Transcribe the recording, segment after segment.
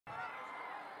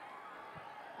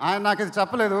ఆయన నాకు ఇది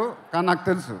చెప్పలేదు, కానీ నాకు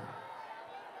తెలుసు.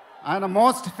 ఆయన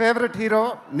మోస్ట్ ఫేవరెట్ హీరో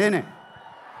నేనే.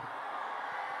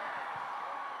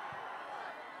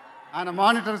 ఆయన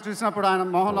మానిటర్ చూసినప్పుడు ఆయన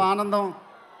మొహంలో ఆనందం,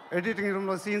 ఎడిటింగ్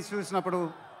రూమ్లో సీన్స్ చూసినప్పుడు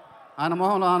ఆయన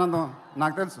మొహంలో ఆనందం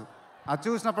నాకు తెలుసు. అది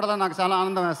చూసినప్పుడల్లా నాకు చాలా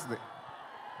ఆనందం వేస్తుంది.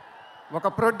 ఒక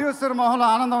ప్రొడ్యూసర్ మొహంలో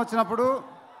ఆనందం వచ్చినప్పుడు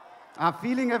ఆ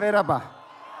ఫీలింగే వేరబ్బా.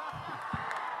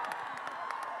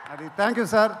 అది థ్యాంక్ యూ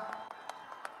సార్.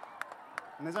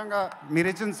 నిజంగా మీరు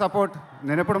ఇచ్చిన సపోర్ట్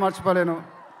నేను ఎప్పుడు మర్చిపోలేను.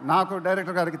 నాకు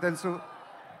డైరెక్టర్ గారికి తెలుసు.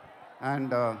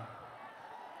 And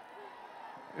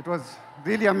it was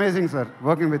really amazing sir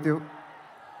working with you.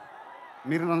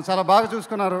 మీరు నన్ను చాలా బాగా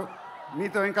చూసుకున్నారు.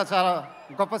 మీతో ఇంకా చాలా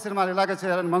గొప్ప సినిమాలు ఇలాగే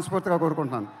చేయాలని మనస్ఫూర్తిగా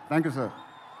కోరుకుంటున్నాను. Thank you sir.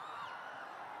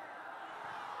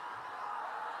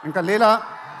 ఇంకా లీలా,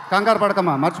 కంగారు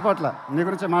పడకమ్మా, మర్చిపోట్ల, నీ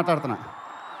గురించే మాట్లాడుతున్నా.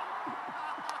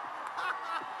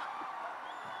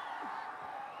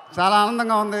 చాలా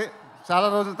ఆనందంగా ఉంది. చాలా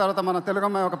రోజుల తర్వాత మన తెలుగు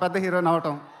అమ్మాయి ఒక పెద్ద హీరోయిన్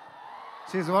అవ్వటం.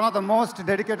 She's one of the most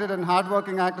dedicated and hard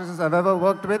working actresses I've ever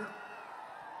worked with.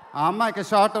 ఆ అమ్మాయికి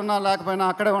షార్ట్ ఉన్నా లేకపోయినా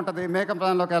అక్కడే ఉంటుంది, మేకప్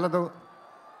ప్లాన్లోకి వెళ్ళదు.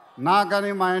 నాకు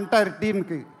కానీ మా ఎంటైర్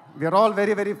టీమ్కి we are all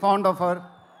very very fond of her.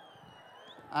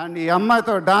 And ఈ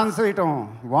అమ్మాయితో డాన్స్ వేయటం,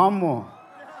 వామ్మో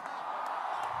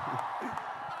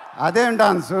అదేం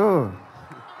డాన్సు,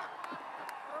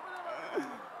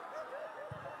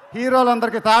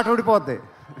 హీరోలందరికీ తాట ఊడిపోద్ది.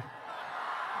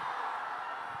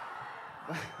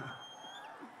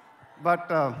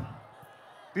 But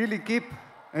really keep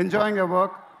enjoying your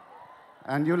work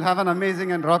and you'll have an amazing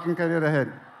and rocking career ahead.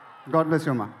 God bless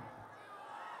you, ma.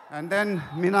 And then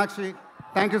Meenakshi,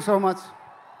 thank you so much.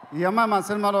 ఈ అమ్మాయి మా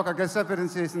సినిమాలో ఒక గెస్ట్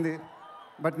అపియరెన్స్ చేసింది.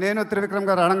 బట్ నేను త్రివిక్రమ్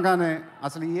గారు అడగానే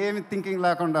అసలు ఏమి థింకింగ్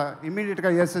లేకుండా ఇమ్మీడియట్గా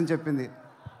ఎస్ అని చెప్పింది.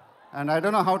 And I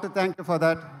don't know how to thank you for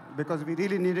that, because we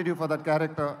really needed you for that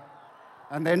character.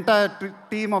 And the entire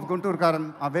team of Guntur కారం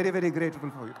are very very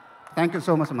grateful for you. Thank you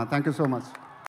so much అమ్మా. Thank you so much.